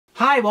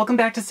Hi, welcome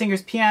back to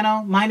Singer's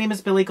Piano. My name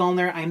is Billy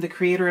Gollner. I'm the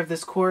creator of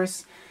this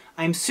course.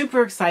 I'm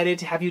super excited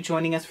to have you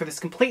joining us for this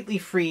completely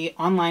free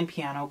online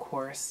piano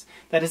course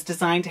that is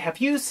designed to have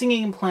you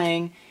singing and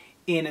playing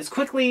in as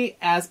quickly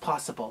as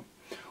possible.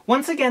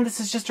 Once again, this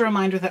is just a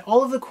reminder that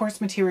all of the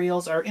course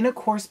materials are in a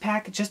course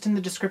pack just in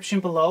the description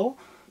below.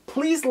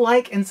 Please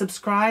like and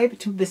subscribe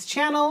to this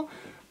channel.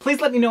 Please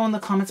let me know in the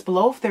comments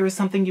below if there is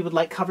something you would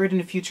like covered in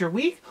a future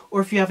week,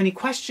 or if you have any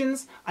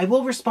questions, I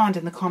will respond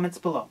in the comments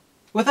below.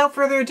 Without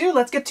further ado,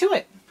 let's get to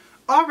it.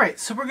 Alright,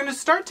 so we're going to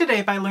start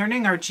today by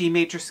learning our G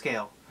major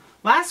scale.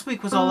 Last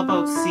week was all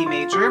about C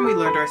major, and we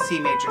learned our C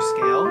major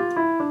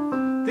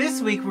scale.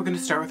 This week we're going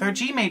to start with our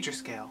G major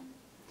scale.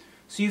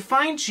 So you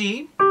find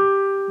G,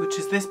 which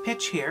is this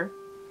pitch here.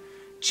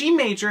 G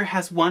major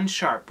has one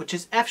sharp, which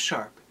is F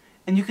sharp,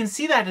 and you can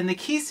see that in the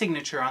key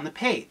signature on the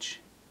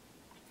page.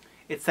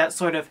 It's that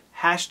sort of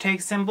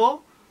hashtag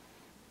symbol.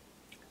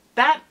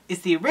 That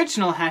is the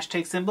original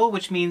hashtag symbol,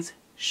 which means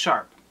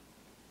sharp.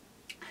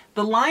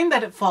 The line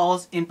that it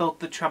falls in both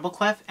the treble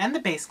clef and the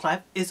bass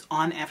clef is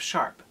on F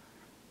sharp.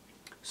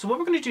 So what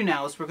we're going to do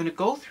now is we're going to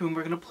go through and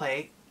we're going to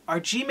play our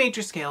G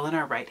major scale in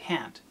our right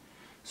hand.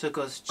 So it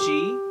goes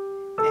G,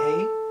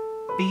 A,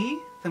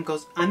 B, then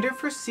goes under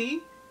for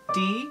C,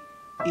 D,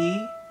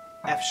 E,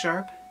 F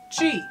sharp,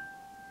 G.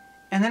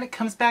 And then it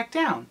comes back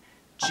down.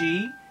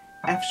 G,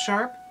 F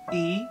sharp,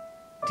 E,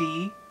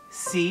 D,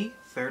 C,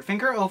 third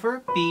finger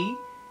over, B,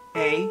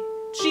 A,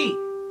 G.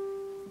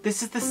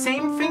 This is the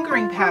same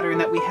fingering pattern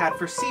that we had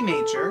for C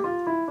major.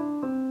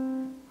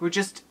 We're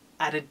just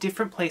at a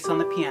different place on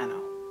the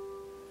piano.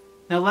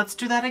 Now let's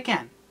do that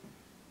again.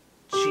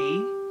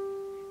 G,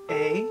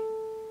 A,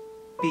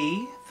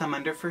 B, thumb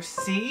under for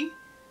C,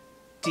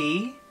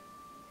 D,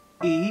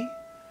 E,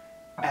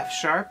 F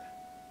sharp,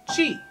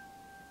 G.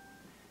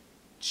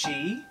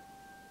 G,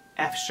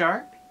 F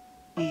sharp,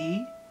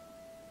 E,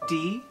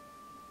 D,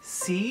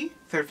 C,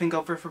 third finger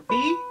over for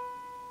B,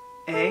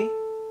 A,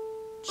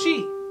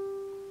 G.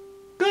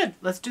 Good,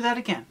 let's do that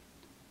again.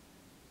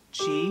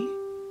 G,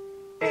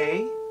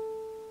 A,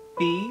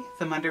 B,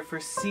 thumb under for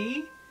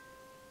C,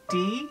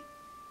 D,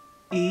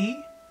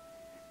 E,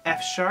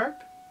 F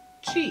sharp,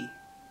 G.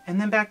 And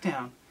then back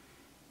down.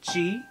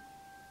 G,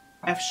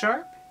 F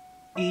sharp,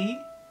 E,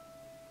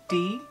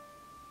 D,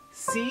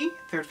 C,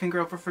 third finger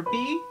over for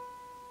B,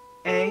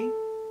 A,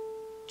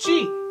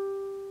 G.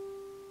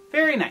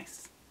 Very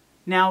nice.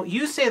 Now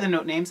you say the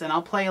note names and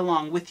I'll play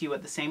along with you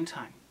at the same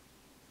time.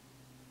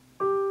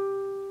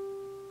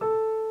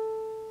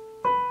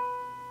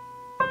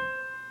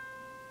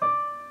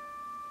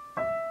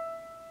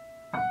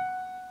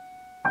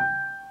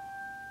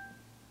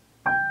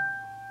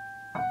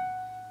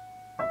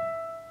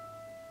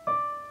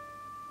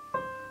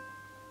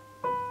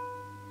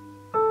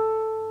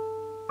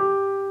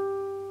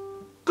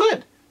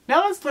 Good.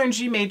 Now let's learn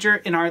G major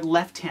in our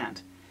left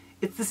hand.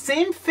 It's the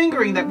same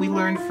fingering that we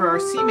learned for our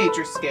C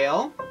major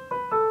scale.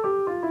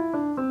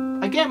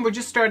 Again, we're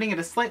just starting at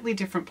a slightly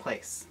different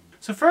place.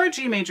 So for our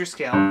G major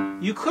scale,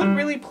 you couldn't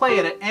really play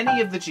it at any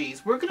of the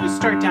Gs. We're going to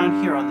start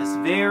down here on this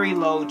very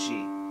low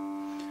G.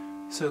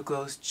 So it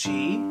goes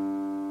G,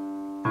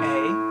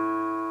 A,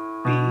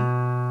 B,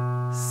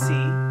 C,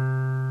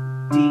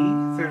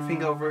 D, third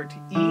finger over to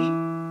E,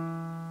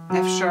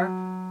 F sharp,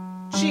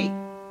 G.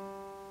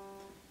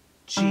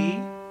 G,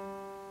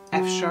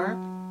 F sharp,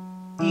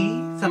 E,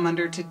 thumb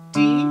under to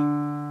D,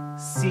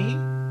 C,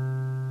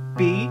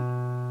 B,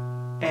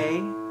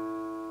 A,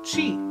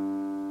 G.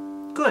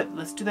 Good,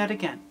 let's do that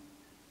again.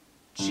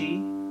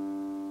 G,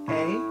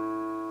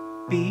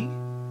 A, B,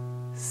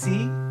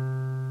 C,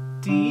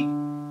 D,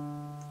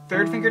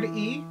 third finger to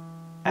E,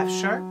 F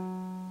sharp,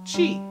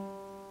 G.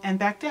 And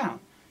back down.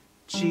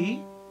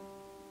 G,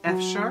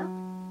 F sharp,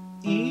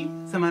 E,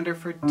 thumb under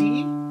for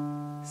D,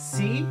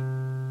 C,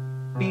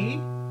 B,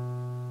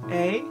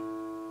 A,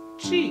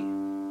 G.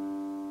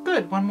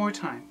 Good, one more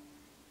time.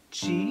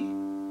 G,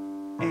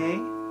 A,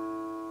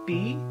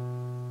 B,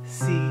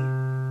 C,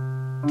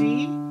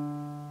 D,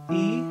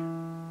 E,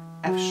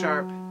 F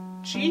sharp,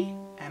 G,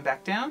 and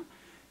back down.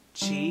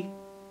 G,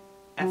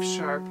 F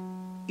sharp,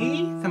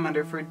 E, thumb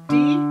under for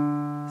D,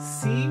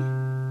 C,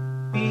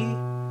 B,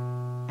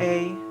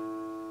 A,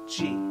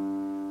 G.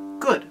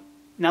 Good.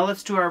 Now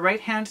let's do our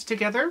right hand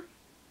together.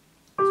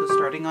 So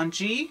starting on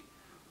G.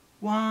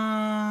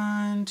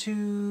 1,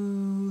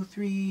 2,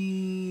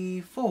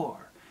 3,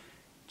 4.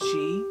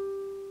 G,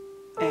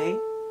 A,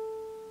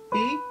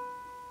 B,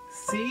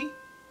 C,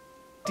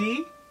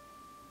 D,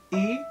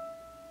 E,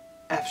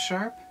 F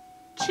sharp,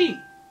 G.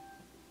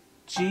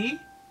 G,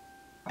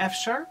 F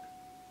sharp,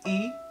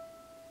 E,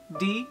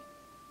 D,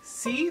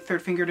 C,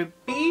 third finger to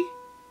B,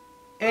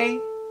 A,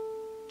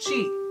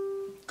 G.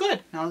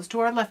 Good. Now let's do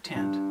our left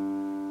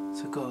hand.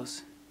 So it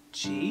goes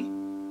G,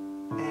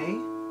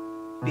 A,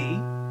 B,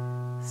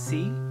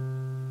 C,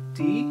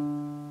 D,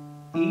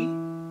 E,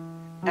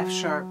 F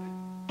sharp,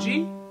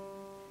 G,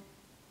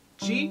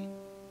 G,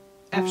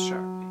 F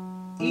sharp,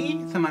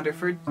 E, thumb under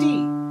for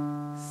D,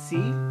 C,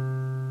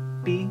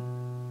 B,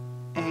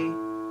 A,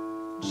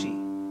 G.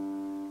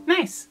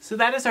 Nice. So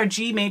that is our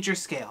G major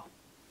scale.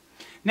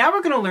 Now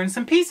we're going to learn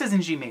some pieces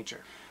in G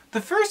major.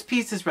 The first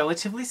piece is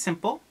relatively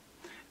simple,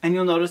 and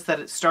you'll notice that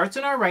it starts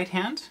in our right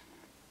hand,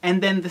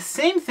 and then the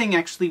same thing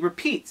actually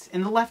repeats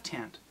in the left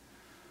hand.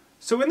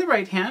 So in the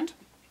right hand,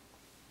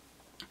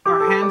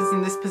 our hand is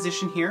in this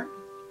position here,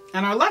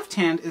 and our left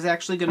hand is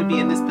actually going to be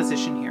in this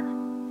position here.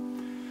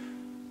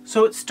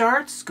 So it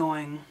starts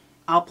going,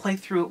 I'll play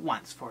through it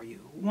once for you.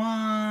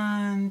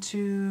 1,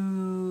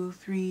 2,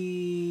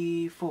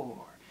 3,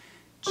 4.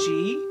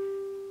 G,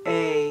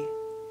 A,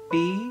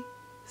 B,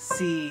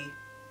 C,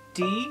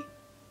 D,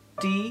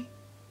 D,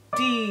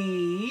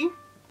 D,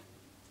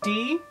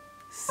 D,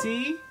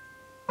 C,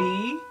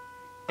 B,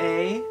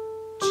 A,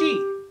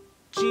 G,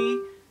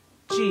 G,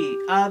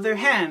 G. Other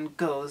hand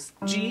goes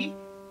G,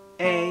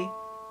 A,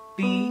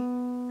 B,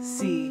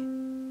 C,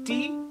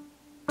 D,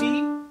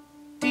 D,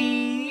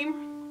 D,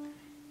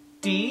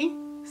 D,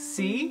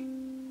 C,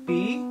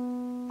 B,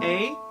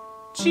 A,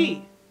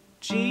 G,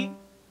 G,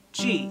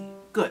 G.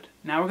 Good.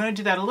 Now we're going to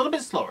do that a little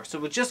bit slower. So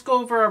we'll just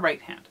go over our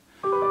right hand.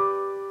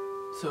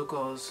 So it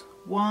goes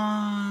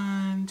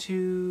 1,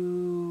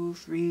 2,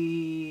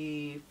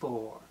 3,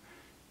 4.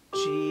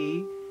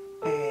 G,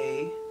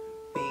 A,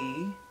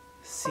 B,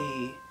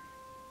 C,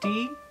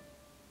 D,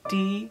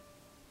 D,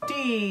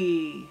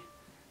 D,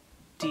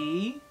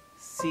 D,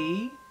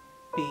 C,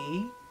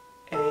 B,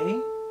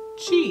 A,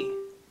 G,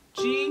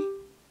 G,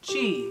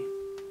 G.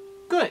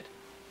 Good.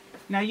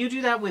 Now you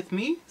do that with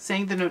me,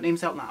 saying the note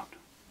names out loud.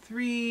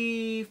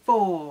 3,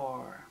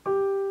 4.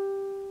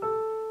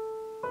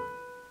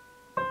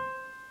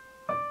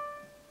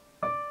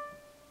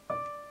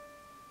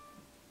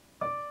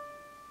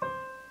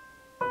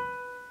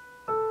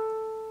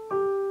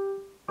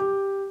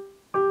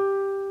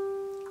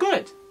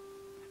 Good.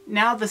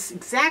 Now this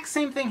exact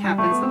same thing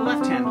happens in the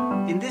left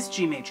hand in this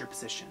G major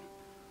position.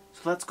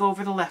 So let's go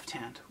over the left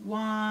hand.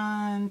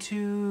 1,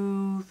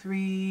 2,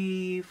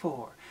 3,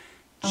 4.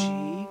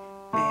 G,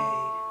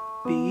 A,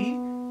 B,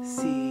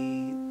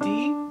 C,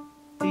 D,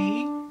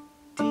 D,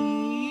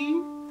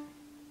 D,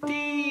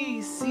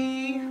 D,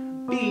 C,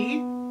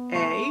 B,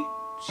 A,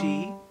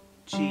 G,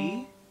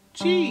 G,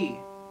 G.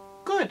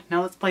 Good.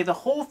 Now let's play the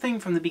whole thing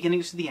from the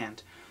beginning to the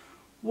end.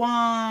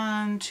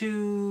 1,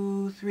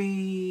 2,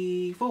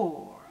 3,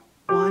 4.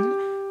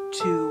 1,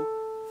 2,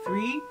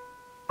 3,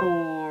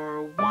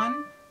 4.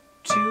 1,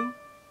 2,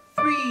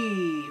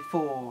 3,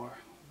 4.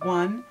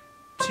 1,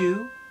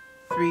 2,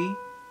 3,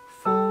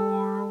 4.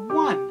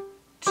 1,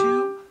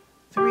 2,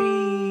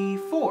 3,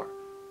 4.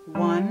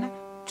 1,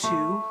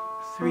 2,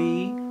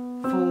 3,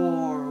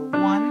 4.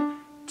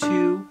 1,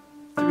 2,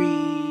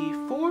 3,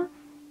 4.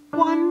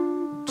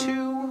 1,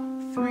 2,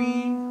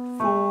 3,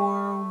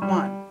 4.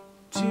 1,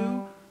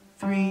 2,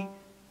 3,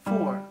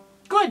 4.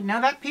 Good. Now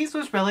that piece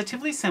was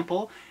relatively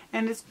simple,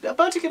 and it's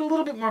about to get a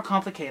little bit more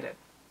complicated.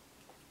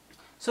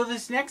 So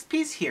this next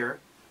piece here,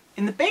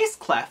 in the bass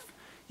clef,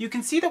 you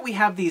can see that we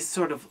have these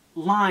sort of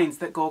lines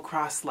that go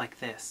across like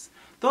this.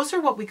 Those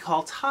are what we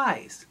call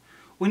ties.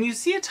 When you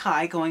see a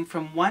tie going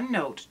from one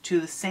note to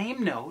the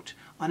same note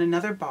on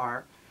another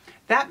bar,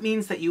 that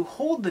means that you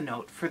hold the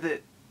note for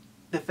the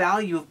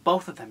value of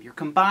both of them. You're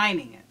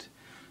combining it.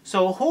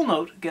 So a whole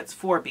note gets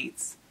 4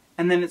 beats,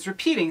 and then it's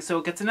repeating, so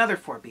it gets another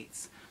 4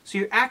 beats. So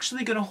you're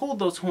actually going to hold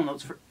those whole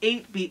notes for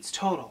 8 beats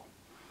total.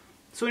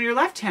 So in your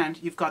left hand,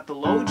 you've got the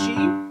low G,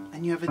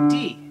 and you have a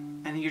D,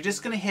 and you're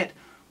just going to hit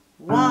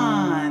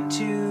 1,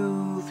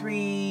 2,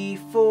 3,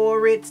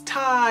 4, it's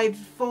tied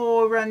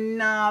for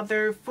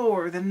another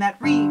 4, then that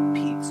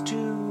repeats,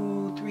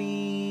 2,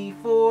 3,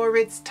 4,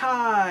 it's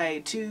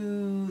tied,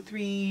 2,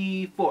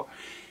 3, 4,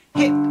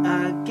 hit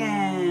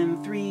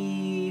again,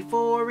 3,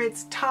 4,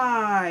 it's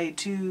tied,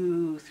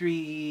 2,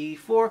 3,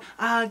 4,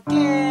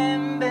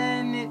 again,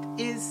 then it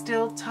is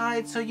still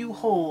tied, so you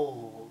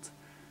hold.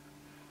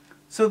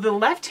 So the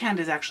left hand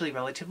is actually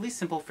relatively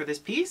simple for this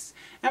piece,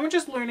 and we're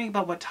just learning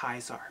about what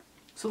ties are.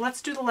 So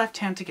let's do the left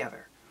hand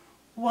together.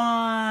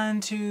 1,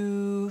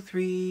 2,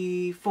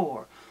 3,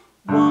 4.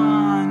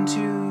 1,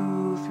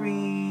 2,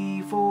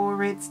 3,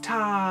 4, it's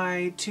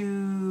tied,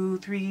 2,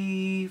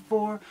 3,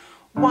 4.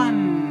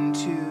 1,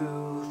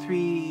 2,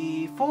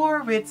 3,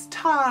 4, it's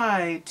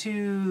tied,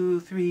 2,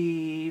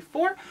 3,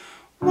 4.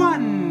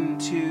 1,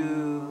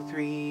 2,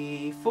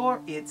 3,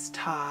 4, it's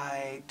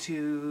tied,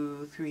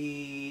 2,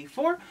 3,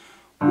 4.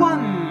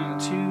 1,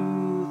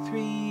 2,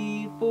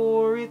 3,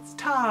 4, it's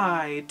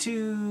tied,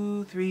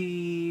 2,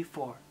 3,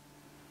 4.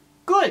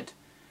 Good!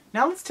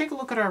 Now let's take a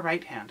look at our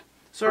right hand.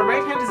 So our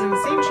right hand is in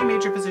the same G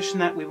major position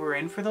that we were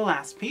in for the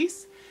last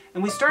piece,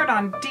 and we start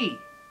on D.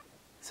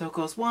 So it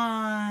goes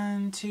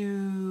 1,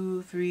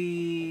 2,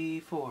 3,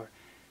 4.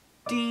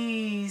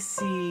 D,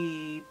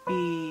 C,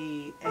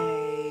 B,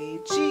 A,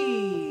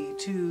 G,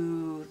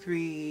 2,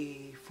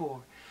 3,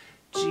 4.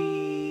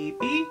 G,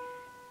 B,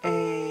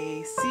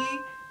 A, C,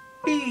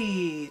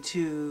 B,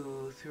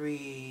 2,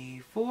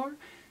 3, 4.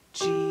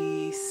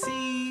 G,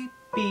 C,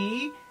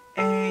 B,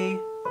 A,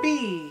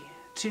 B,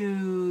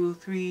 2,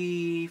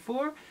 3,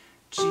 4.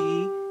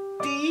 G,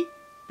 D,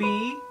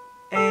 B,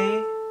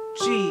 A,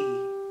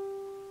 G.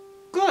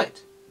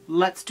 Good.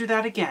 Let's do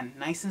that again,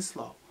 nice and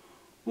slow.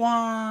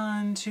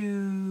 1,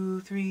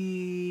 2,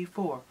 3,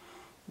 4.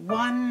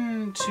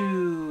 1,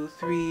 2,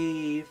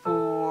 3,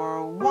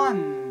 4.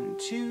 1,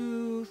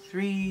 2,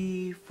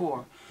 3,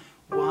 4.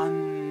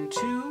 1,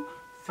 2,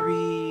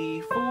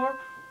 3, 4.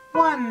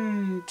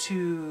 1,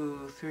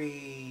 2,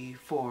 3,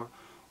 4.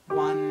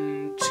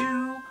 1,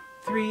 2,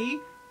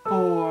 3,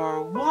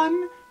 4.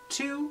 1,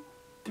 2,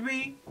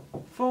 3,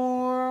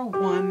 4.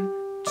 1,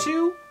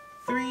 2,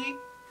 3,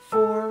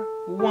 4.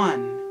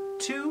 1,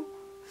 2,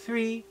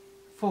 3,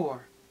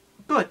 4.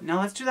 Good.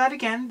 Now let's do that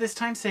again, this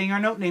time saying our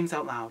note names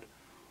out loud.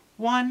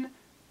 1,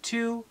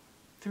 2,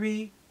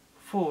 3,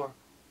 4.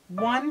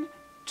 1,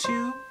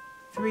 2,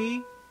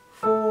 3,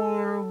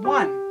 4.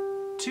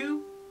 1,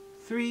 2,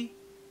 3,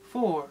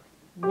 4.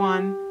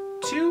 1,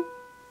 2,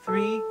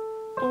 3,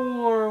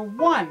 4.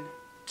 1,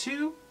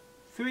 2,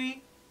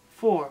 3,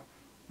 4.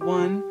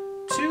 1,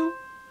 2,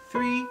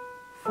 3,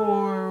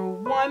 4.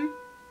 1,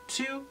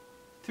 2,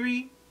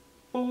 3,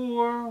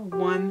 4.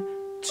 1,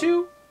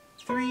 2,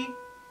 3,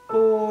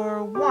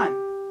 4.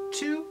 1,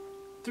 2,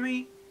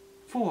 3,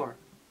 4.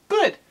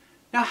 Good!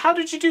 Now how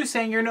did you do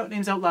saying your note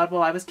names out loud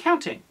while I was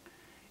counting?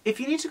 If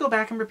you need to go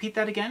back and repeat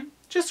that again,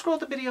 just scroll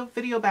the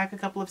video back a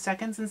couple of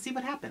seconds and see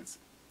what happens.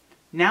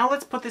 Now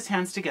let's put these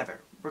hands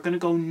together. We're going to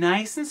go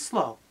nice and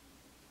slow.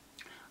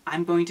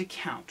 I'm going to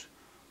count.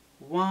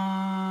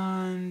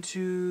 1,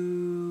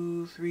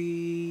 2,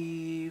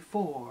 3,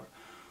 4.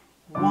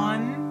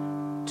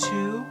 1,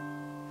 2,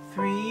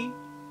 3,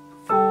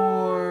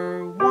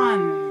 4.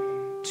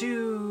 1,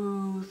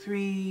 2,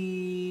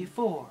 3,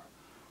 4.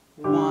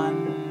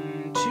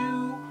 1,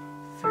 2,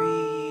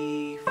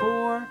 3,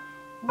 4.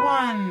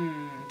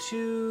 1,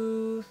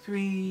 2,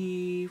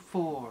 3,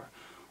 4.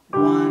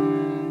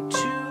 1, 2,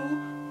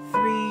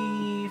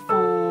 3,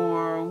 4.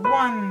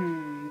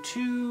 1,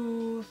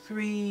 2,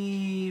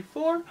 3,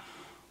 4.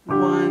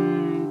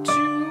 1,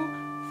 2,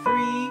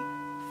 3,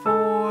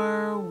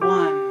 4.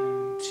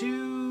 1,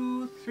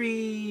 2,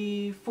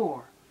 3,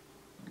 4.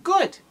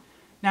 Good!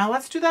 Now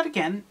let's do that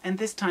again, and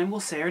this time we'll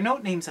say our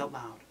note names out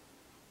loud.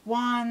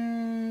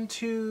 1,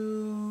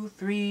 2,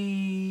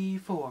 3,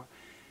 4.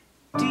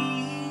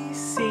 D,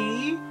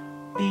 C,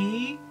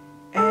 B,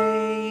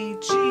 A,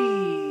 G.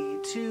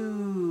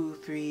 2,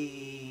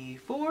 3,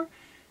 4.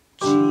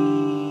 G,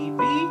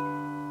 B,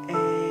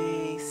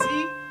 A,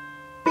 C,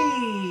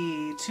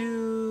 B.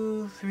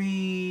 2,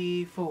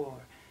 3,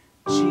 4.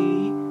 G,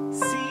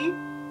 C,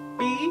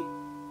 B,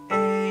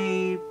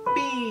 A,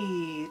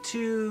 B.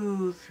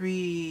 2,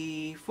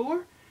 3,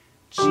 4.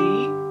 G,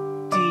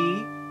 D,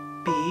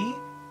 B,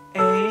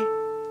 A,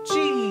 G.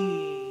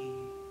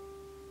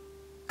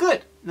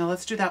 Good. Now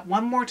let's do that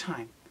one more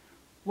time.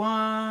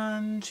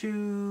 1,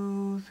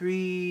 2,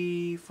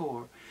 3,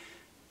 4.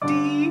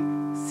 D,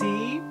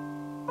 C,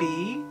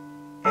 B,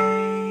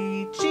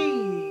 A,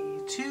 G.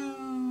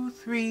 2,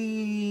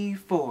 3,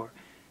 4.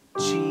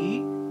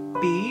 G,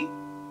 B,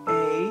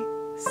 A,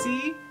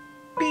 C,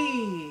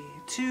 B.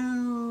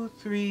 2,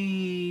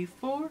 3,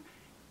 4.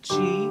 G,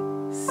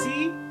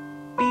 C,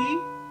 B,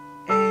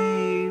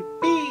 A,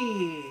 B.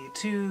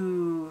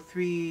 2,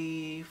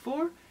 3,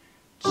 4.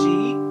 G,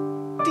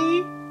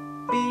 D,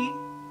 B,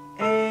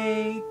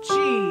 A, G.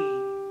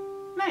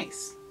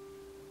 Nice.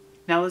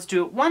 Now let's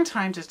do it one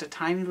time, just a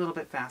tiny little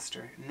bit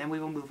faster, and then we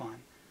will move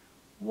on.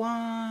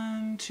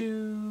 1,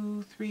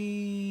 2,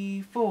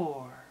 3,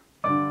 4.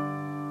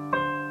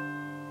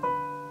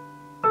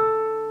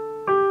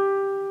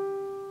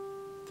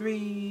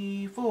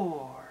 3,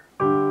 4.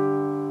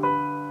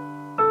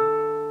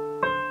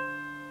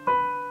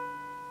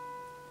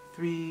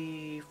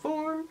 3,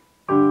 4.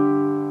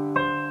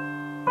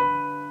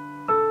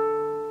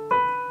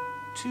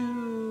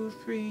 2,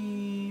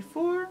 3,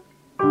 4.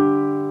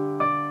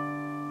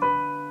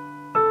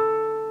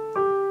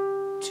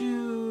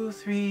 2,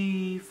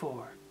 3,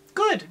 4.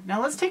 Good!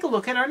 Now let's take a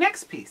look at our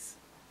next piece.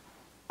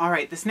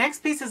 Alright, this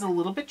next piece is a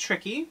little bit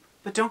tricky,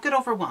 but don't get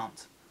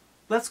overwhelmed.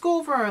 Let's go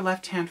over our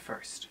left hand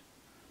first.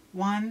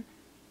 1,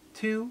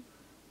 2,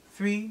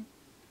 3,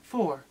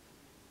 4.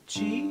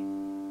 G,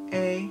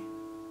 A,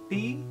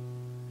 B,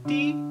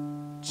 D,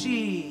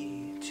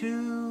 G.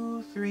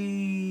 2,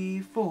 3,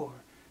 4.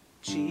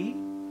 G,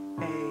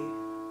 A,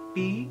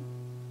 B,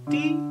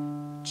 D,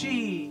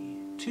 G.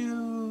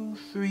 2,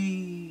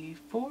 3,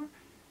 4.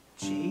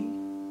 G,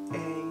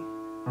 A,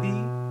 B,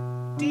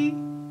 D,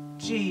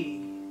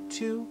 G.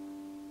 2,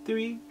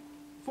 3,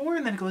 4.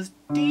 And then it goes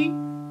D,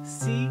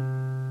 C,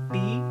 B,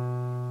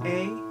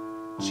 A,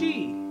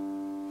 G.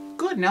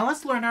 Good, now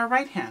let's learn our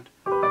right hand.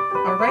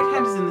 Our right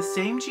hand is in the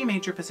same G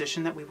major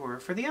position that we were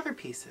for the other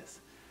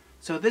pieces.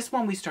 So this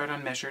one we start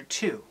on measure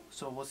 2.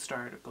 So we'll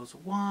start, it goes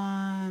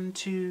 1,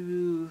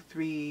 2,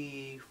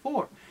 3,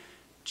 4.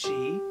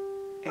 G,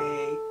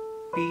 A,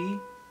 B,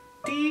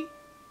 D,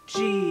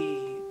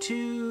 G.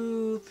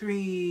 2,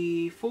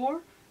 3,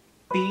 4.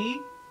 B,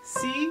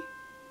 C,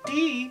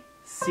 D,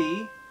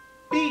 C,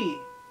 B.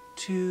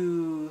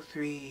 2,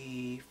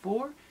 3,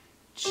 4.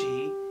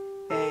 G,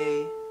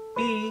 A,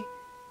 B,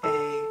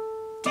 A,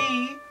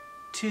 D.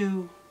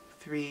 2,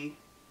 3,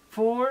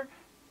 4,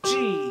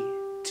 G.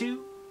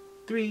 2,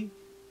 3,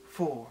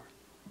 4.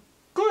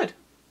 Good.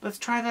 Let's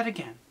try that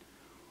again.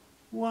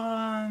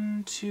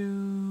 1,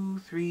 2,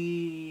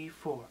 3,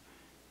 4.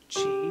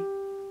 G,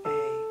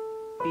 A,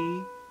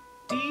 B,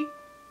 D,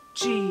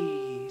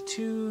 G.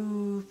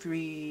 2,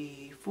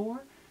 3,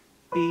 4.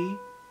 B,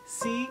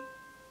 C,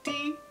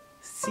 D,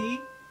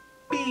 C,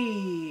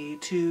 B.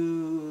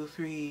 2,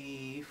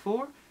 3,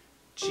 4.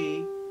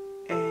 G,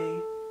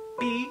 A,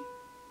 B,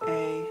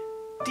 A,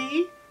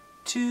 D.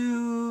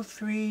 2,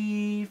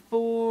 3,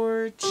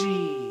 4,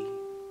 G.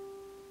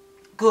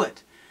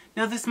 Good.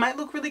 Now this might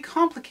look really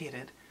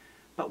complicated,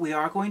 but we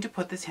are going to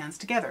put these hands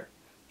together.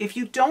 If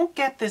you don't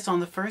get this on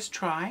the first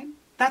try,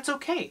 that's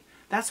okay.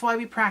 That's why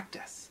we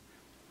practice.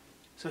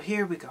 So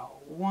here we go.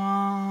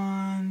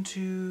 1,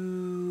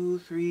 2,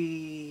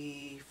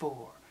 3,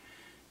 4.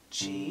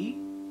 G,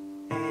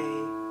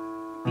 A,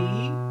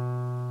 B,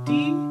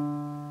 D,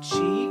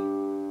 G,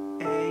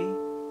 A,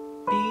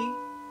 B,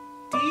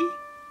 D,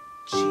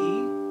 G,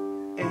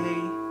 A,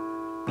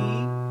 B,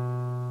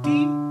 D,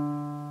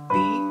 B,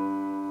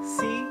 C,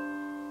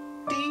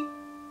 D,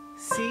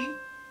 C,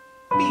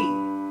 B.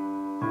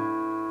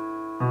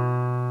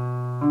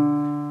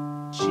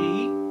 G,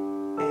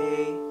 A,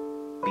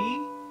 B,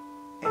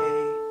 A,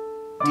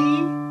 D,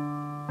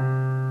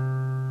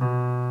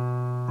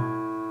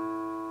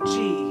 G.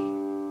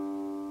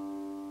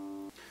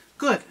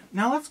 Good.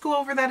 Now let's go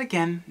over that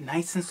again,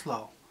 nice and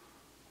slow.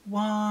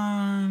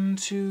 1,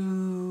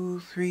 2,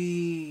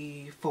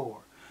 3, 4.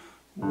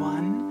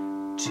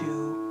 1,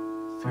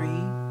 2, 3,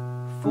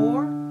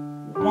 4.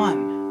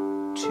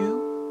 1,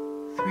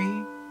 2,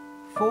 3,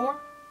 4.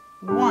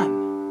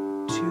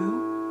 1,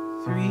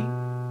 2, 3,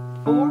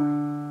 4.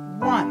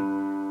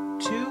 1,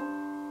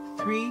 2,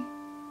 3,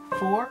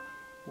 4.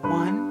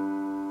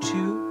 1, 2,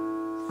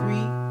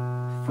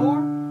 3,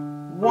 4.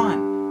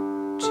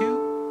 1,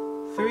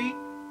 2, 3,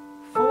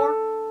 4.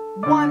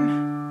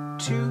 1,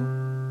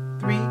 2,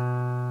 3,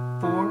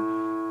 4.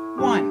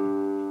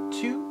 1,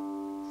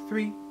 2,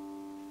 3,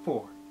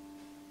 4.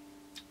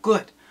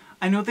 Good.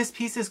 I know this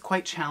piece is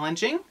quite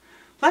challenging.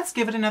 Let's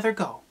give it another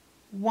go.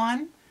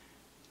 1,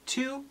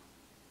 2,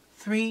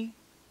 3,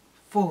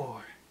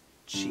 4.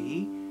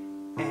 G,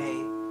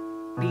 A,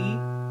 B,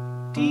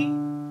 D,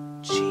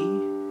 G,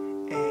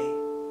 A,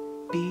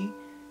 B,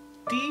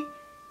 D,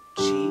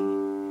 G,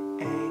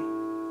 A,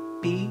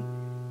 B,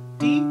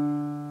 D,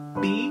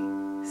 B,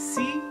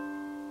 C,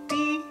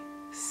 D,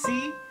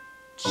 C,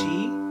 G,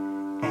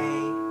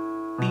 A,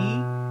 B,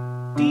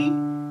 D,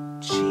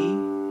 G,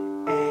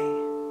 A,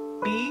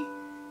 B,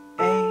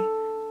 A,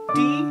 D,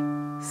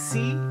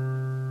 C,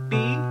 B,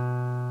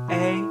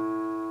 A,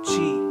 G.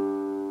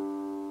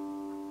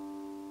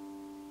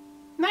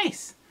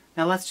 Nice.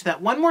 Now let's do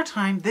that one more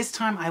time. This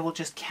time I will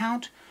just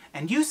count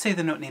and you say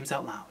the note names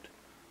out loud.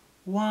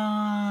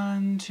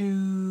 1,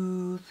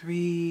 2,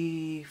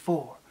 3,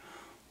 4.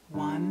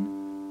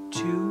 1,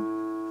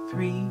 2,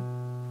 3,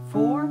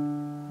 4.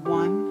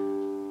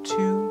 1,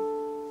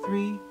 2,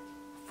 3,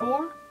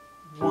 4.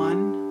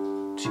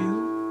 1,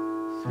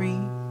 2,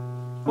 3,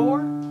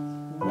 4.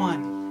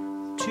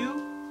 1,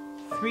 2,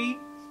 3,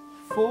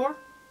 4.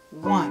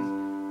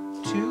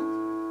 1, 2,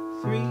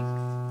 3,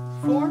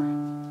 4.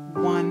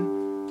 1,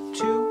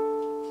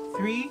 2,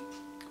 3,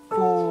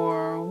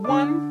 4.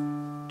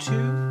 1,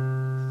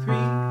 2, 3,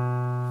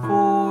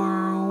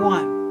 4.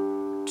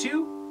 1,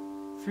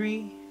 2,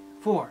 3,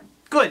 4.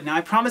 Good. Now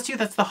I promise you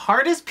that's the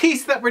hardest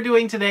piece that we're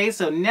doing today,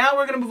 so now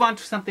we're going to move on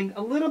to something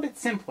a little bit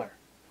simpler.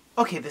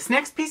 Okay, this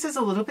next piece is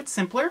a little bit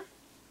simpler,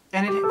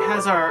 and it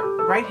has our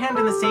right hand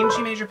in the same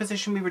G major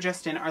position we were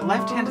just in. Our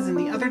left hand is in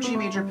the other G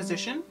major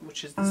position,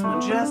 which is this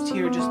one just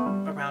here, just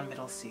around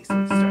middle C,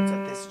 so it starts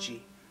at this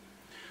G.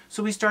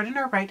 So we start in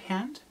our right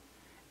hand,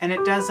 and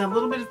it does a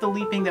little bit of the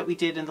leaping that we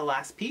did in the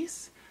last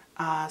piece.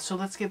 So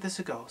let's give this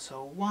a go.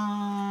 So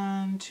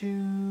 1,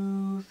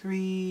 2,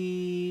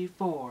 3,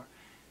 4.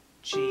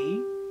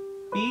 G,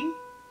 B,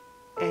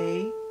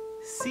 A,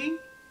 C,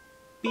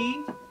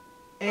 B,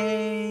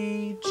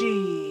 A,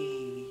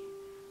 G.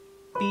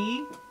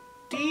 B,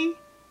 D,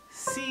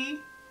 C,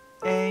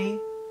 A,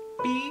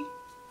 B,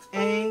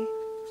 A,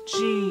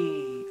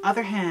 G.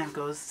 Other hand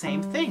goes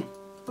same thing.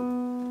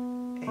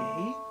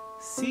 A,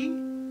 C,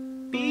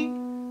 B,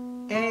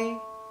 A,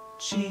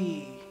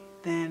 G.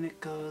 Then it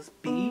goes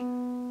B,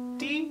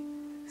 D,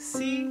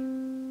 C,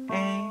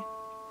 A,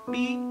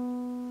 B,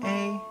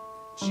 A,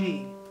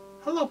 G.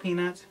 Hello,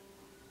 Peanut.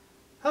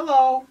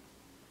 Hello.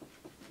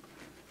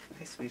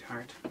 Hi,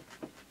 sweetheart.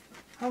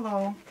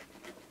 Hello.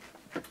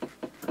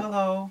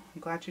 Hello.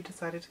 I'm glad you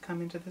decided to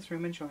come into this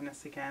room and join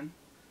us again.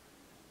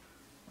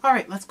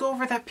 Alright, let's go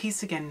over that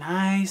piece again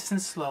nice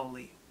and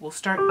slowly. We'll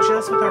start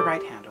just with our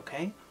right hand,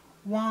 okay?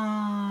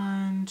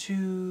 1,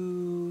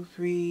 2,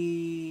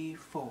 3,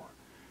 4.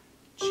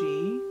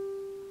 G,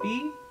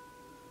 B,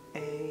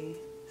 A,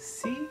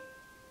 C,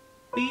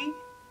 B,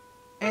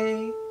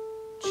 A,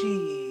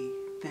 G.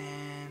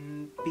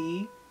 Then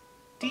B,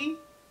 D,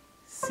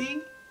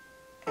 C,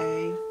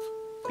 A,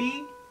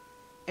 B,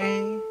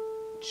 A,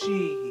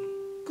 G.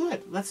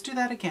 Good. Let's do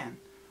that again.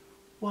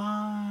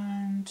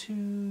 1,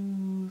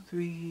 2,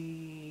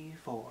 3,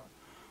 4.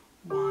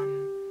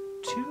 1,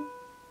 2,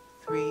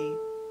 3,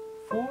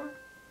 4.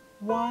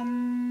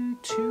 1,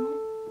 2,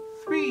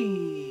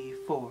 3,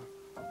 4.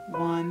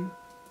 1,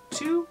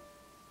 2,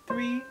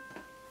 3,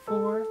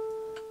 4.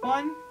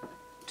 1,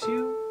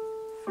 2,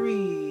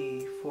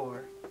 3,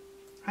 4.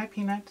 Hi,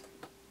 Peanut.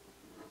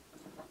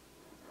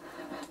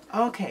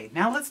 Okay,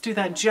 now let's do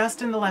that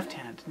just in the left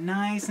hand,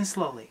 nice and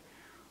slowly.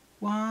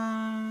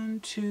 1,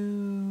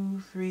 2,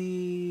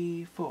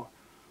 3, 4.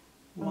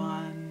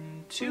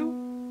 1,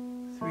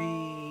 2,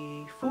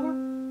 3, 4.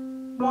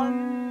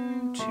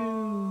 1,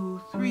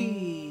 2,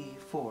 3,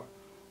 4.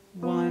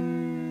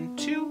 1,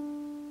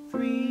 2,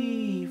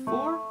 3,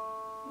 4.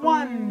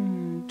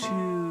 1,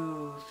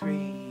 2,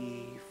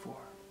 3, 4.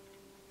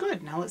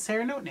 Good, now let's say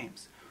our note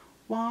names.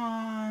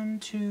 1,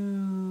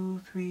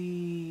 2,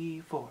 3,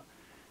 4.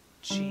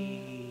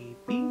 G,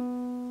 B,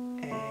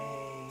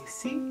 A,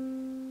 C,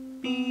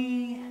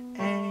 B,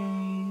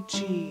 A,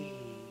 G.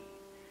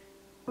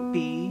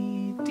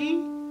 B,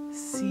 D,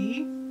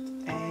 C,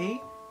 A,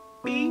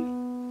 B,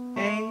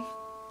 A,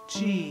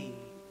 G.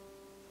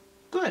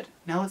 Good.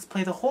 Now let's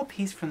play the whole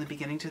piece from the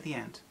beginning to the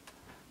end.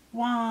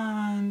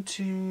 1,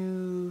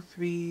 2,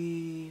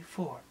 3,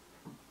 4.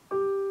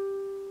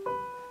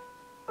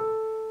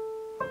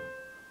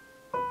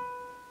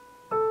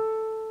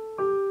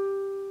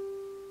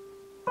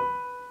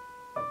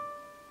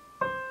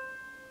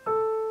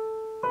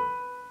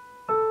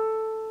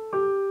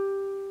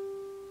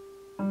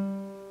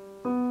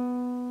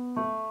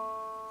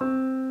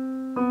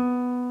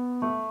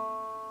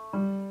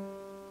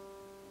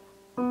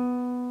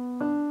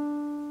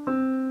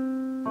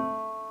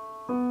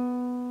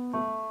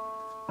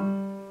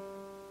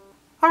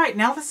 Alright,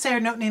 now let's say our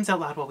note names out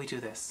loud while we do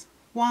this.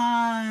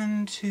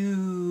 1,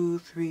 2,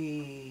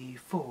 3,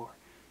 4.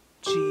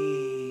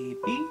 G,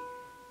 B,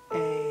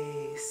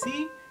 A,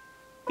 C,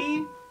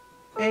 B,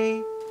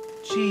 A,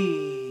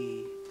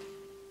 G.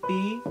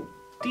 B,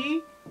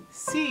 D,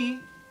 C,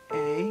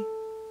 A,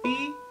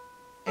 B,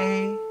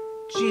 A,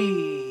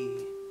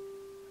 G.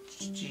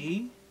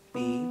 G, B,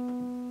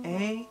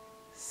 A,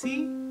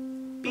 C,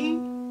 B,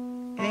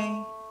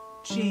 A,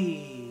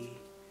 G.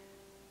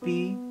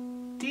 B,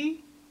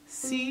 D,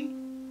 C,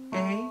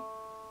 A,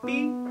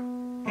 B,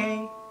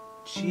 A,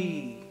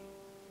 G.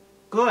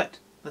 Good.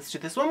 Let's do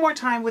this one more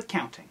time with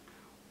counting.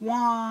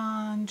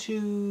 1,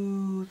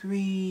 2,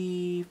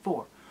 3,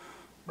 4.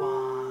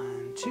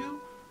 1,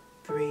 2,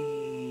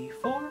 3,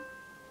 4.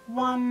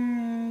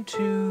 1,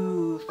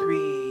 2,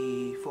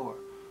 3, 4.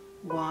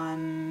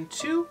 1,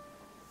 2,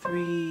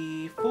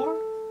 3, 4.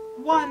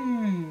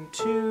 1,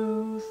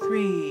 2,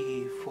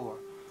 3, 4.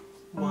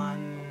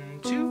 1,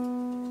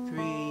 2,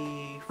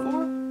 3,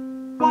 4.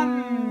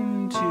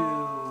 1,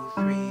 2,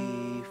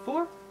 3,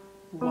 4.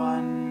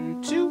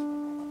 1,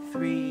 2,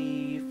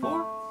 3,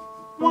 4.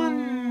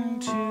 1,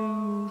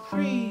 2,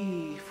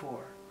 3, 4.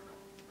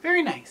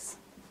 Very nice.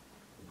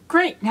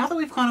 Great, now that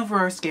we've gone over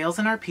our scales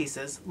and our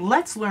pieces,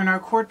 let's learn our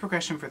chord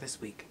progression for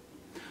this week.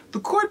 The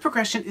chord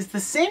progression is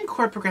the same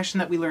chord progression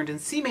that we learned in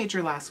C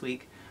major last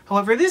week.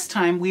 However, this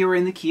time we were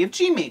in the key of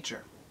G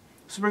major.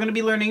 So we're going to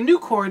be learning new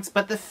chords,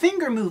 but the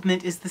finger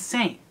movement is the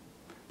same.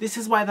 This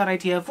is why that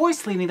idea of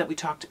voice leading that we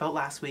talked about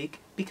last week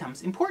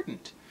becomes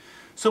important.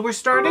 So we're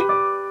starting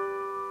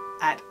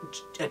at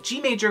a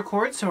G major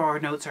chord, so our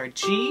notes are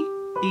G,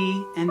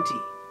 B, and D.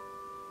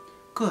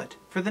 Good.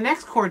 For the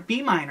next chord,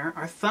 B minor,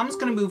 our thumb's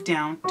going to move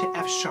down to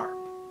F sharp.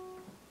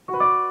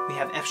 We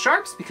have F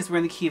sharps because we're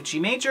in the key of G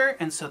major,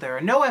 and so there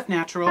are no F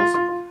naturals.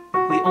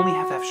 We only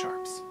have F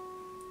sharps.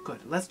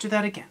 Good. Let's do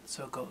that again.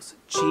 So it goes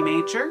G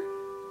major,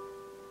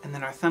 and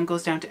then our thumb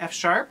goes down to F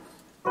sharp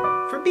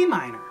for B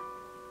minor.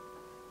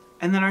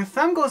 And then our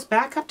thumb goes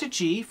back up to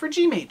G for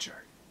G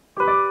major.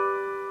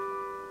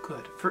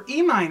 Good. For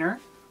E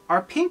minor,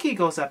 our pinky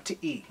goes up to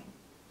E.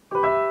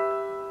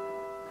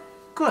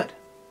 Good.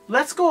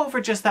 Let's go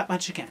over just that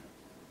much again.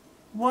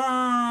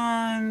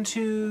 1,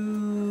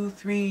 2,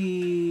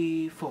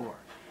 3, 4.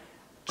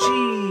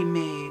 G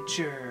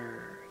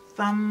major.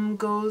 Thumb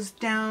goes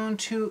down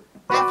to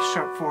F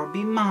sharp for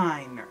B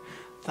minor.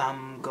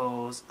 Thumb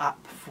goes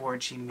up for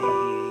G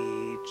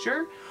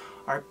major.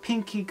 Our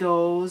pinky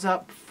goes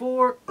up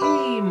for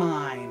E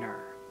minor.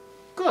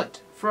 Good.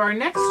 For our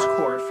next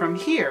chord from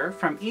here,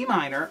 from E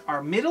minor,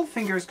 our middle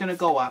finger is going to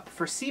go up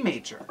for C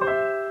major.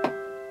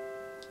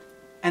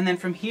 And then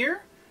from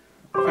here,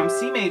 from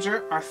C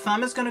major, our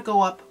thumb is going to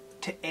go up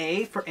to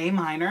A for A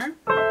minor.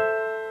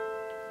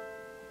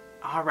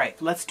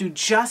 Alright, let's do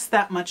just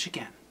that much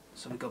again.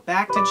 So we go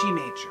back to G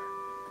major.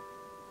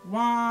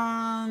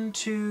 1,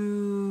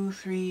 2,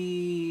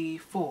 3,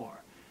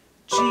 4.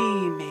 G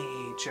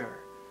major.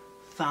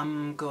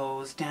 Thumb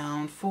goes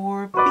down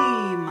for B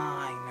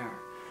minor.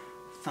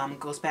 Thumb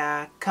goes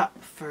back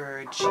up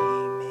for G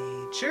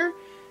major.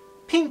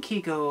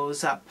 Pinky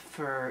goes up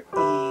for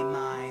E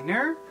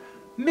minor.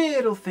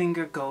 Middle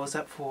finger goes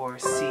up for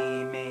C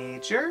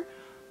major.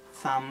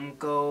 Thumb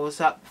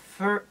goes up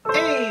for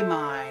A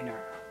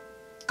minor.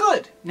 Good!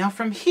 Good. Now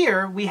from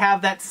here, we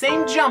have that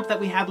same jump that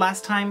we had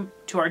last time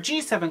to our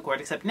G7 chord,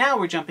 except now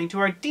we're jumping to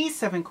our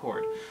D7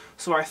 chord.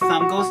 So our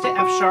thumb goes to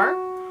F sharp,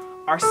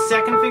 our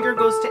second finger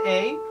goes to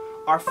A,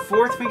 our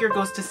fourth finger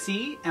goes to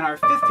C, and our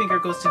fifth finger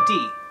goes to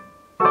D.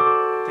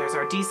 There's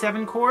our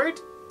D7 chord,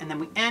 and then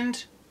we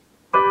end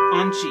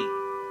on G.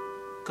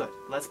 Good.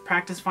 Let's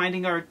practice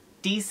finding our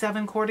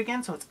D7 chord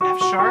again. So it's F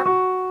sharp,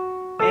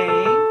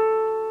 A,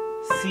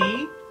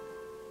 C,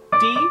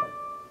 D,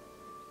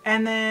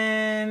 and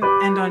then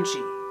end on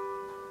G.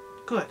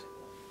 Good.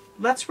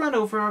 Let's run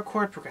over our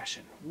chord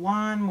progression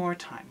one more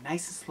time,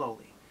 nice and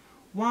slowly.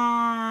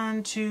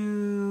 1,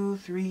 2,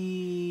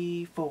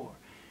 3, 4.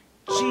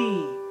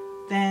 G.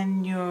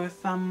 Then your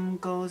thumb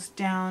goes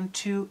down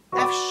to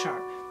F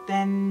sharp.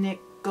 Then it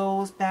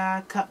goes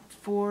back up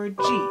for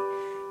G.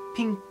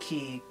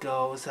 Pinky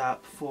goes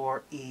up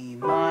for E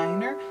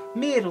minor.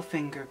 Middle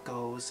finger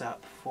goes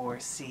up for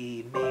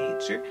C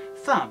major.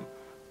 Thumb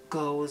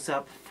goes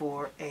up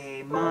for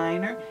A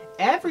minor.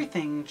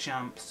 Everything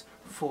jumps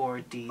for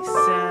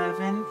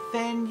D7.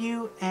 Then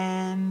you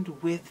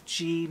end with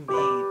G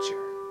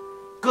major.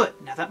 Good.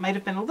 Now that might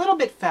have been a little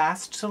bit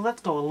fast, so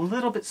let's go a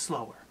little bit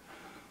slower.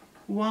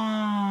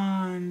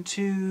 1,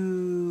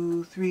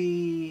 2,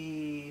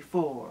 3,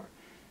 4.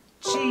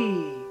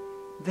 G.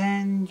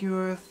 Then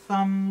your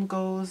thumb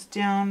goes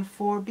down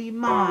for B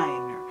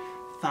minor.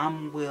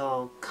 Thumb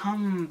will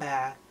come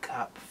back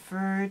up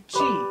for G.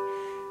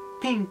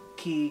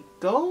 Pinky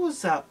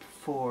goes up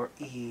for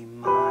E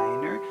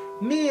minor.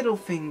 Middle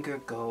finger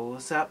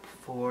goes up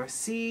for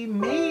C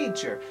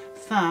major.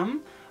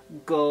 Thumb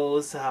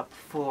goes up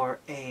for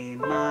A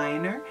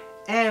minor.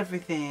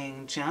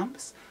 Everything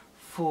jumps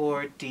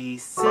for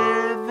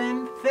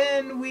D7.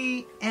 Then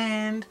we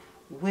end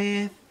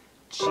with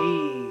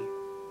G.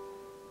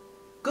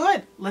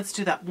 Good. Let's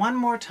do that one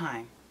more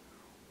time.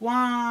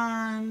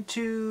 1,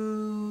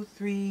 2,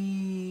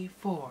 3,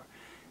 4.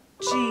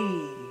 G.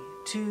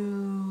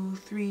 2,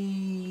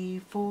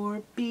 3,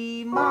 4.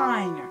 B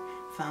minor.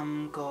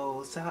 Thumb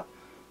goes up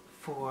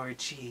for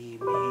G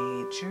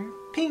major.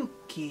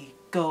 Pinky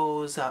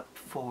goes up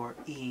for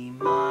E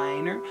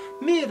minor.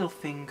 Middle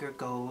finger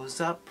goes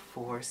up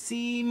for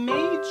C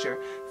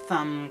major.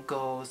 Thumb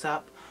goes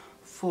up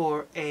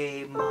for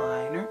A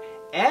minor.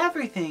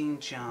 Everything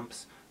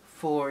jumps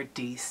for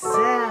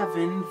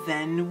D7,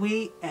 then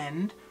we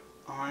end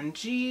on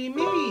G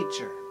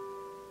major.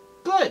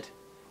 Good.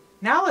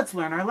 Now let's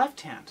learn our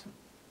left hand.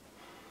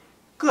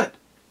 Good.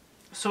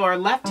 So our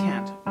left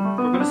hand,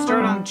 we're going to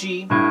start on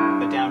G,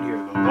 but down here,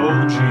 the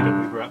low G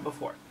that we were at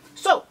before.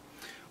 So,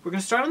 we're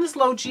going to start on this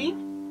low G,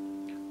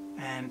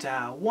 and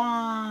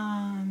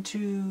 1,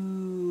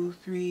 2,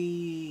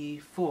 3,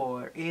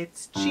 4,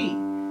 it's G.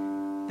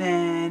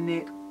 Then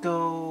it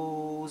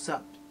goes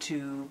up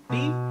to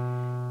B.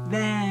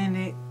 Then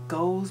it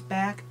goes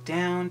back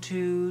down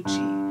to G.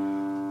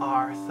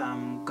 Our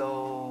thumb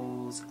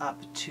goes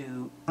up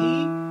to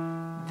E.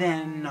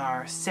 Then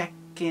our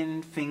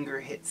second finger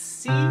hits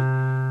C.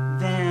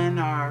 Then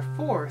our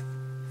fourth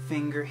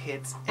finger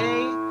hits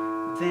A.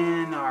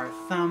 Then our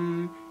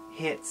thumb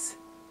hits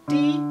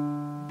D.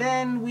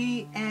 Then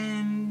we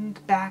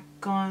end back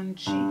on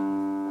G.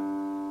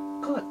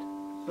 Good.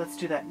 Let's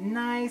do that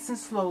nice and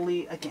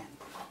slowly again.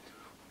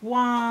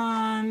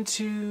 1,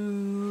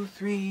 2,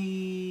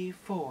 3,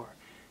 4.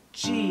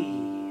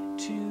 G,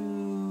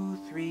 2,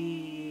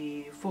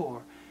 3,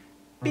 4.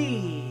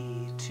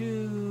 B,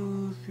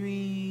 2,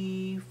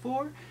 3,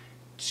 4.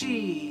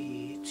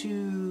 G,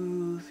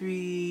 2,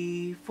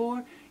 3,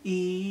 4.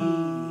 E.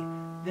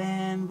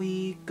 Then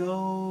we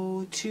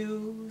go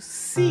to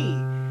C.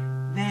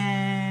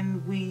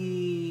 Then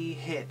we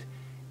hit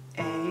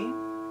A.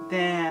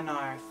 Then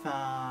our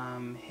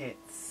thumb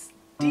hits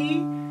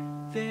D.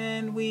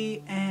 Then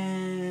we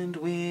end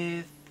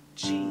with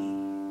G.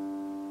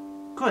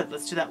 Good.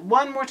 Let's do that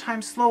one more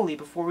time slowly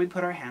before we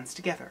put our hands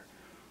together.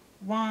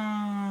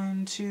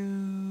 1,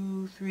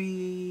 2,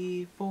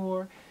 3,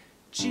 4.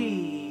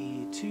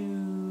 G,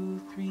 2,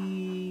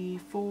 3,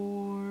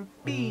 4.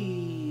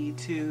 B,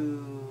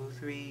 2,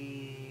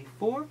 3,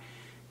 4.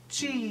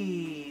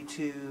 G,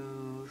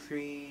 2,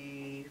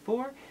 3,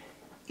 4.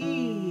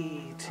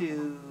 E,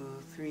 2,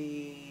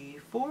 3,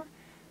 4.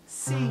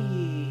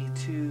 C,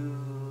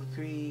 2,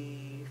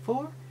 3,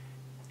 4.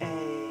 A,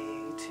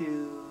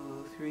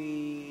 2,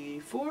 3,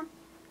 4.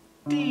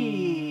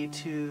 D,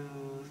 2,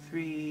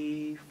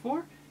 3,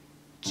 4.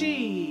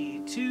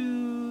 G,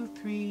 2,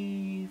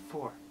 3,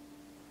 4.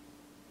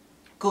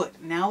 Good.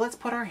 Now let's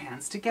put our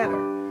hands together.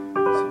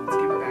 So let's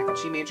get back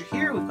to G major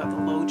here. We've got the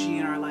low G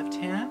in our left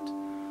hand.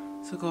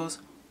 So it goes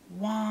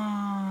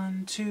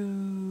 1,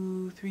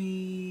 2,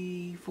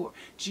 3, 4.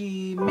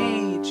 G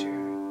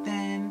major.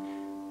 Then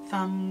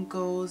thumb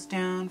goes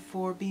down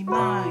for B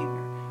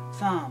minor.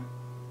 Thumb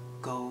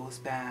goes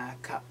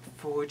back up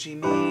for G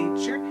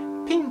major.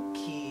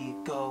 Pinky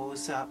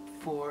goes up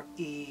for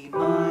E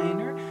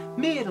minor.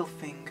 Middle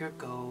finger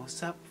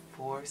goes up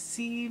for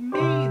C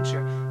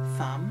major.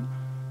 Thumb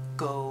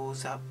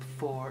goes up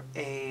for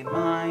A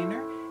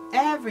minor.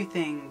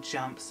 Everything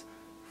jumps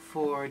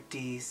for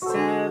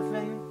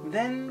D7,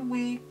 then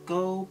we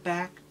go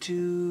back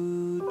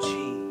to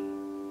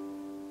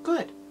G.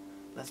 Good.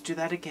 Let's do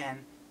that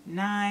again,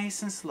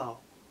 nice and slow.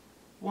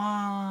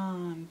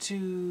 1,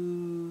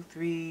 2,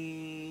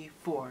 3,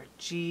 4,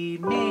 G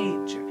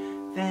major.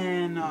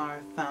 Then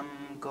our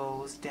thumb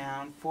goes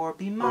down for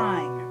B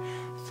minor.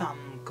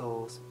 Thumb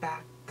goes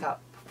back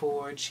up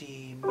for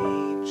G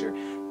major.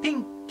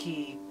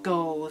 Pinky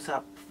goes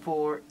up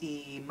for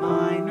E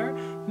minor.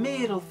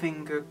 Middle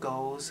finger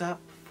goes up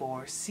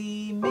for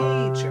C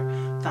major.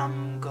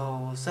 Thumb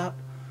goes up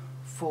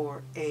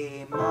for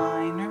A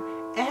minor.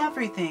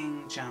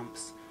 Everything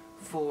jumps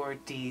for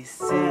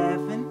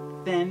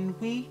D7. Then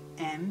we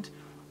end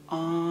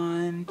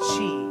on G.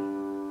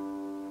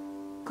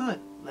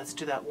 Good. Let's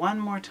do that one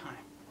more time.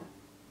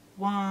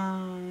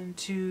 1,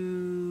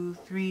 2,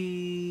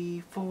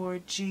 3, 4,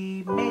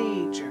 G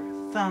major.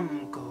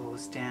 Thumb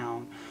goes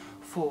down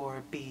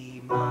for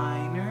B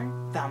minor.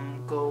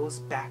 Thumb goes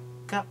back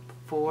up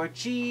for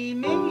G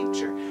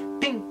major.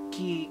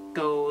 Pinky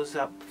goes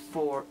up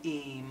for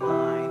E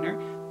minor.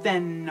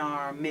 Then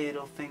our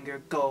middle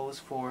finger goes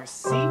for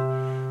C.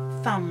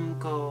 Thumb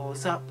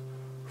goes up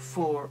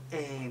for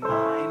A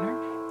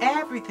minor.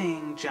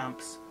 Everything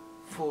jumps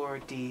for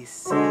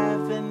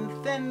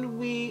D7. Then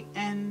we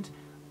end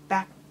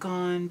back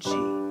on G.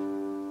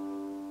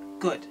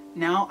 Good.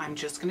 Now I'm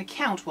just going to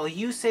count while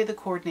you say the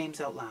chord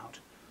names out loud.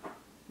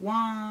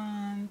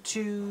 1,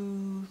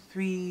 2,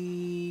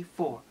 3,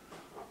 4.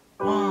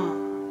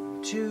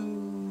 1,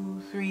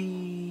 2,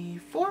 3,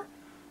 4.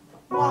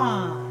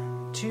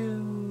 1,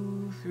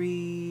 2,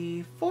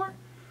 3, 4.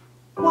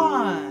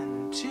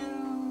 1,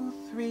 2,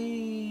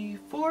 3,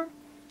 4.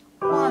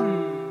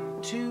 1,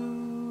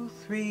 2,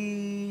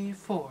 3,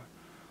 4.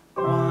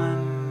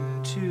 1,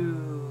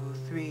 2,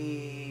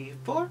 3,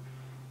 4.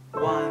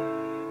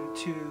 1,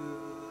 2,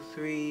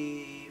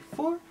 3,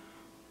 4.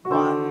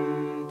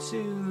 1,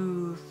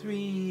 2,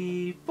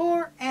 3,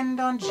 4. End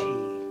on G.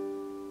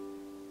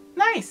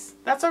 Nice!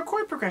 That's our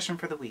chord progression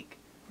for the week.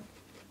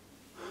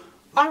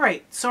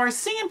 Alright, so our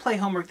sing and play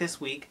homework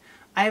this week,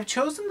 I have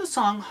chosen the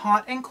song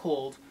Hot and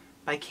Cold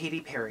by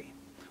Katy Perry.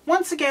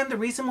 Once again, the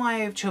reason why I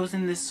have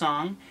chosen this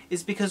song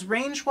is because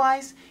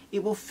range-wise,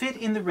 it will fit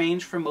in the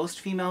range for most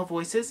female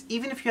voices.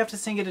 Even if you have to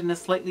sing it in a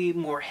slightly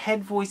more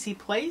head-voicey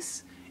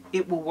place,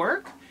 it will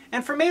work.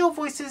 And for male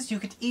voices, you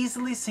could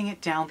easily sing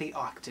it down the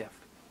octave.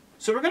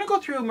 So we're going to go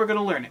through and we're going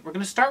to learn it. We're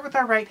going to start with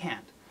our right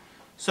hand.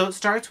 So it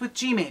starts with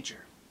G major.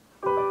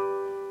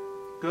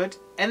 Good.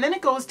 And then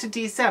it goes to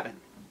D7,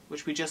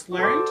 which we just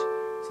learned.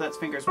 So that's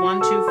fingers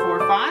 1, 2, 4,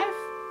 5.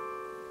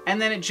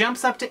 And then it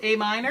jumps up to A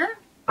minor.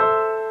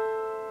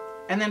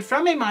 And then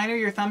from A minor,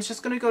 your thumb's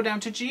just going to go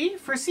down to G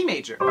for C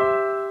major.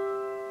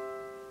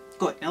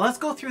 Good. Now let's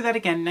go through that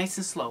again nice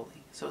and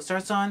slowly. So it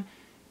starts on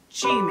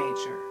G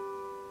major.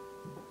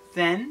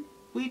 Then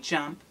we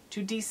jump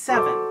to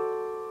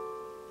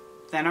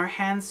D7. Then our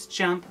hands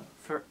jump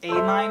for A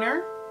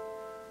minor.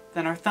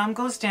 Then our thumb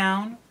goes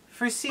down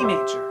for C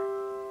major.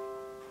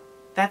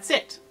 That's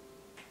it.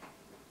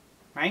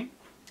 Right?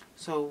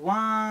 So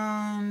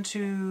 1,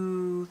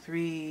 2,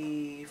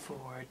 3,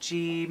 4,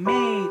 G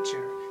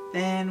major.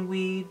 Then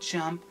we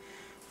jump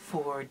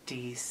for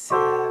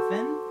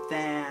D7.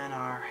 Then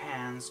our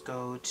hands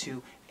go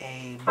to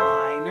A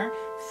minor.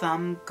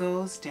 Thumb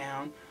goes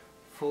down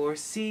for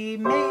C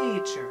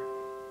major.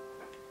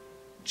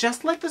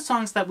 Just like the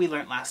songs that we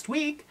learned last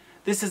week,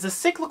 this is a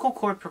cyclical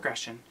chord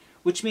progression,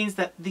 which means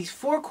that these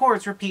 4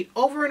 chords repeat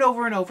over and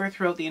over and over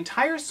throughout the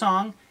entire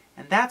song,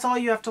 and that's all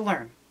you have to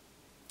learn.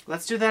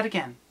 Let's do that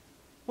again.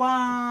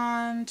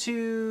 1,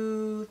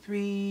 2,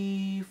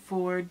 3,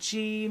 4,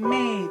 G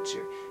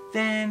major.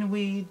 Then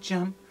we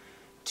jump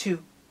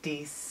to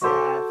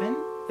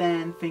D7.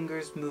 Then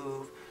fingers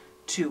move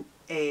to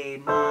A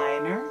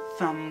minor.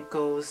 Thumb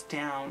goes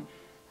down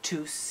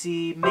to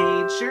C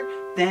major.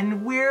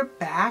 Then we're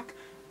back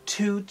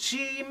to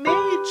G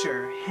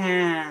major.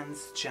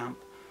 Hands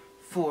jump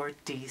for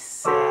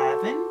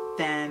D7.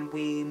 Then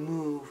we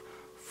move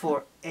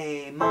for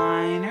A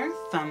minor.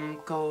 Thumb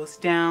goes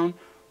down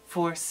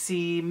for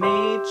C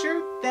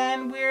major.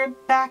 Then we're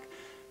back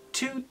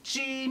to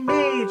G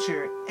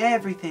major.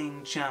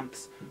 Everything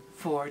jumps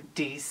for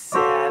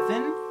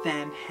D7.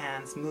 Then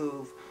hands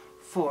move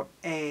for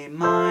A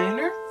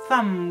minor.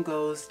 Thumb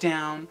goes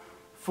down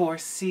for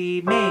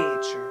C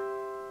major.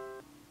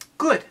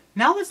 Good.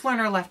 Now let's learn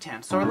our left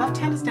hand. So our left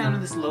hand is down in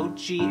this low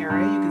G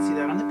area. You can see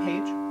that on the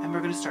page. And we're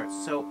going to start.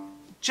 So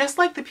just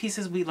like the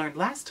pieces we learned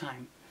last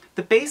time,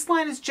 the bass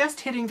line is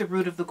just hitting the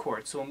root of the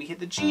chord. So when we hit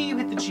the G, you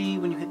hit the G.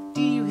 When you hit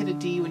D, you hit a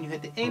D. When you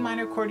hit the A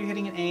minor chord, you're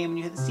hitting an A. And when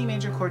you hit the C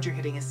major chord, you're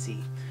hitting a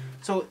C.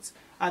 So it's,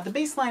 the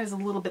bass line is a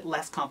little bit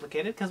less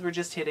complicated because we're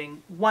just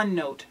hitting one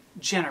note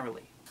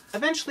generally.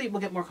 Eventually it will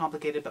get more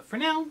complicated, but for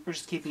now, we're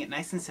just keeping it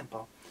nice and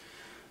simple.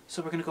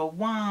 So we're going to go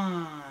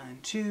 1,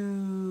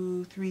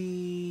 2,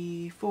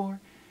 3, 4,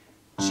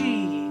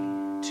 G,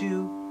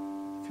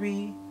 2,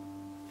 3,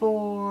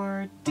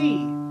 4,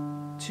 D,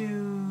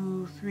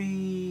 2,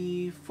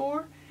 3,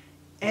 4,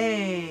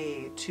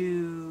 A,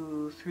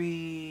 2,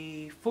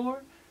 3,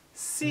 4,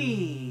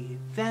 C.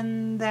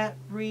 Then that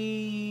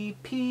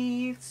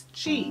repeats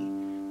G.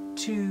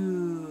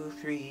 2,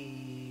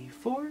 3,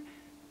 4,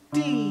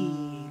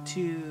 D.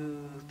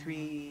 2,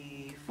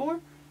 3, 4,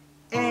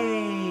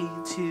 A.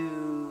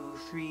 2,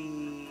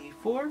 3,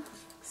 4,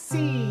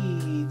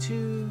 C.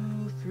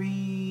 2,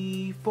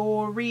 3,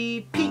 4,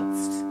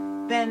 repeats.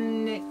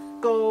 Then it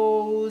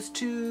goes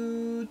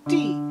to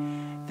D.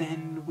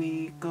 Then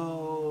we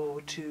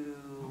go to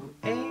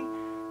A.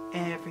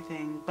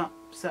 Everything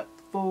bumps up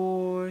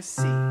for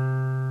C.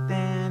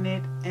 Then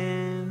it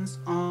ends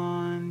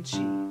on G.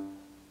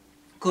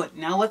 Good.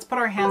 Now let's put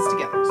our hands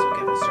together. So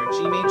again, we start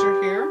G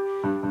major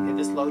here. Hit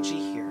this low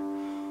G here.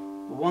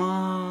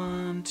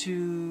 1,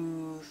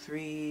 2,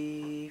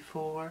 3,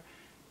 4.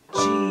 G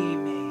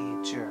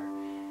major.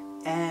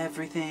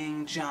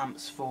 Everything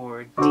jumps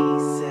for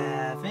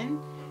D7.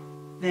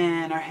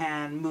 Then our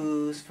hand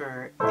moves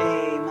for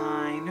A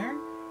minor.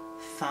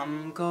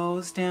 Thumb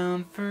goes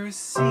down for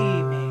C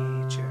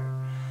major.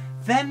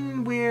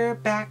 Then we're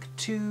back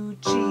to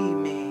G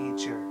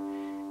major.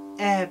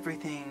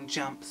 Everything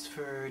jumps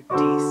for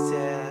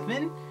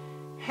D7.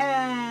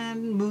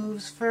 Hand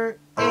moves for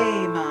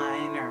A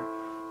minor.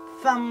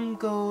 Thumb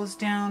goes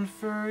down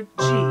for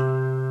G.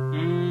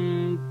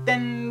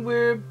 Then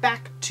we're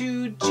back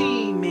to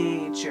G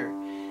major.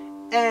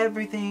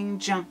 Everything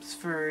jumps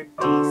for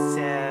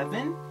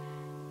D7.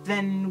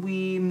 Then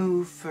we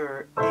move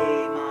for A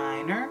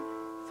minor.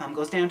 Thumb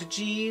goes down to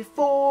G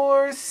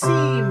for C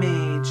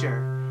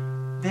major.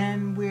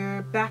 Then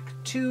we're back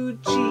to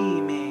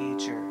G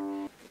major.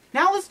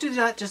 Now let's do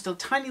that just a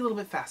tiny little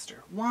bit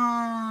faster.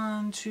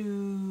 1,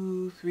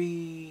 2,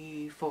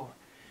 3, 4.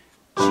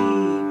 G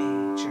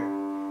major.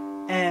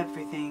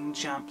 Everything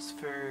jumps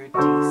for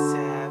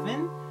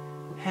D7.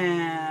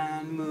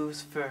 Hand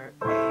moves for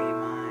A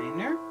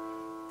minor.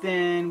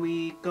 Then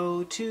we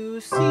go to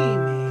C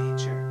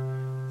major.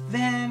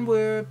 Then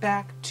we're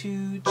back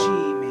to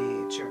G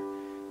major.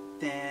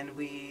 Then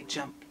we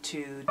jump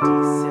to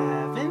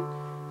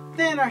D7.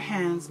 Then our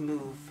hands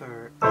move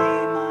for A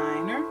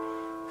minor.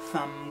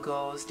 Thumb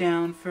goes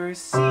down for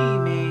C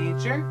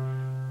major.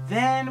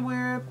 Then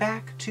we're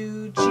back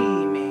to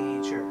G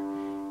major.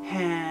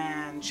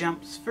 Hand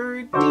jumps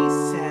for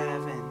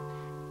D7.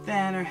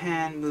 Then our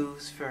hand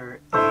moves for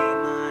A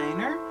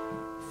minor.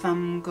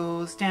 Thumb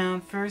goes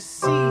down for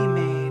C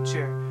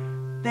major.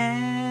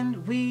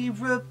 Then we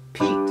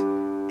repeat,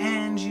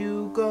 and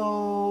you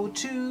go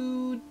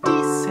to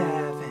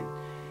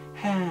D7.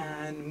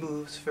 Hand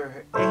moves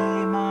for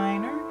A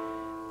minor.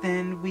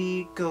 Then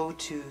we go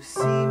to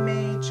C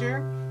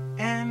major,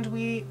 and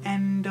we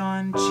end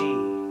on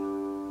G.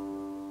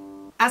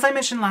 As I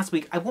mentioned last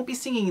week, I won't be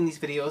singing in these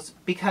videos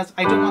because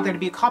I don't want there to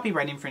be a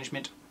copyright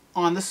infringement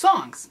on the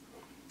songs.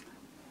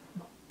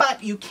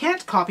 But you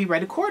can't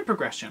copyright a chord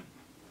progression.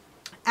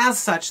 As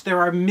such, there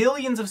are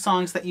millions of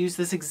songs that use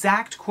this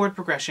exact chord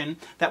progression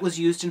that was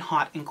used in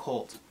Hot and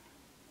Cold.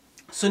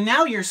 So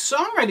now your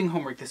songwriting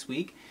homework this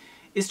week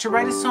is to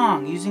write a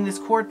song using this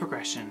chord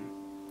progression.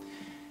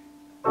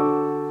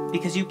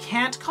 Because you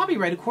can't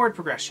copyright a chord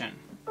progression.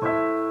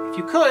 If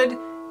you could,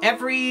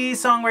 every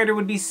songwriter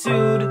would be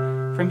sued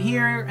from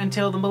here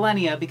until the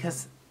millennia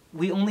because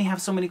we only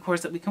have so many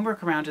chords that we can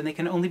work around and they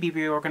can only be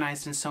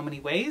reorganized in so many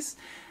ways.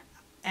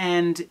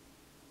 And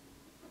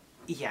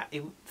yeah,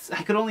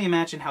 I could only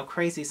imagine how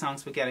crazy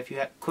songs would get if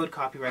you could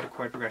copyright a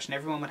chord progression.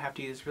 Everyone would have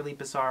to use really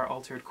bizarre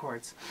altered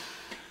chords.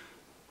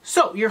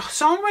 So, your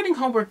songwriting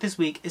homework this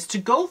week is to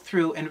go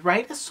through and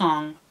write a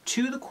song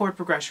to the chord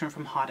progression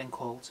from Hot and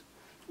Cold.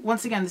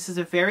 Once again, this is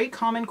a very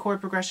common chord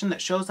progression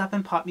that shows up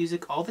in pop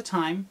music all the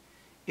time.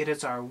 It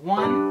is our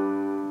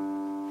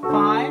 1,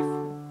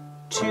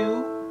 5,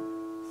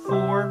 2,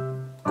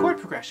 4 chord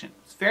progression.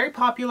 It's very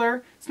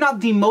popular. It's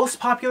not the most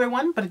popular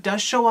one, but it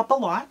does show up a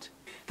lot.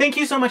 Thank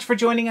you so much for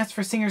joining us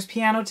for Singer's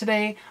Piano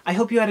today. I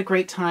hope you had a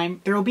great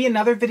time. There will be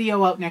another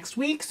video out next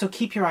week, so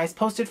keep your eyes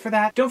posted for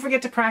that. Don't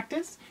forget to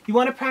practice. You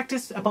want to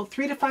practice about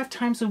 3 to 5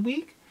 times a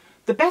week.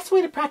 The best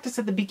way to practice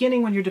at the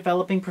beginning when you're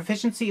developing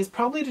proficiency is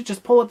probably to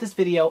just pull up this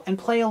video and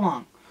play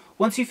along.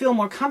 Once you feel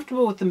more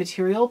comfortable with the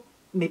material,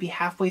 maybe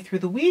halfway through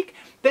the week,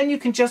 then you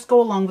can just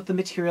go along with the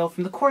material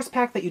from the course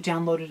pack that you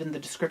downloaded in the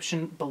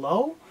description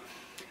below.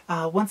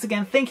 Once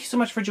again, thank you so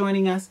much for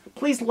joining us.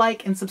 Please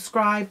like and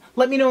subscribe.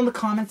 Let me know in the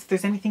comments if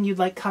there's anything you'd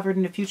like covered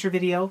in a future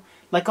video.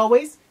 Like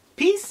always,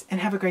 peace and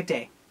have a great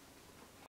day.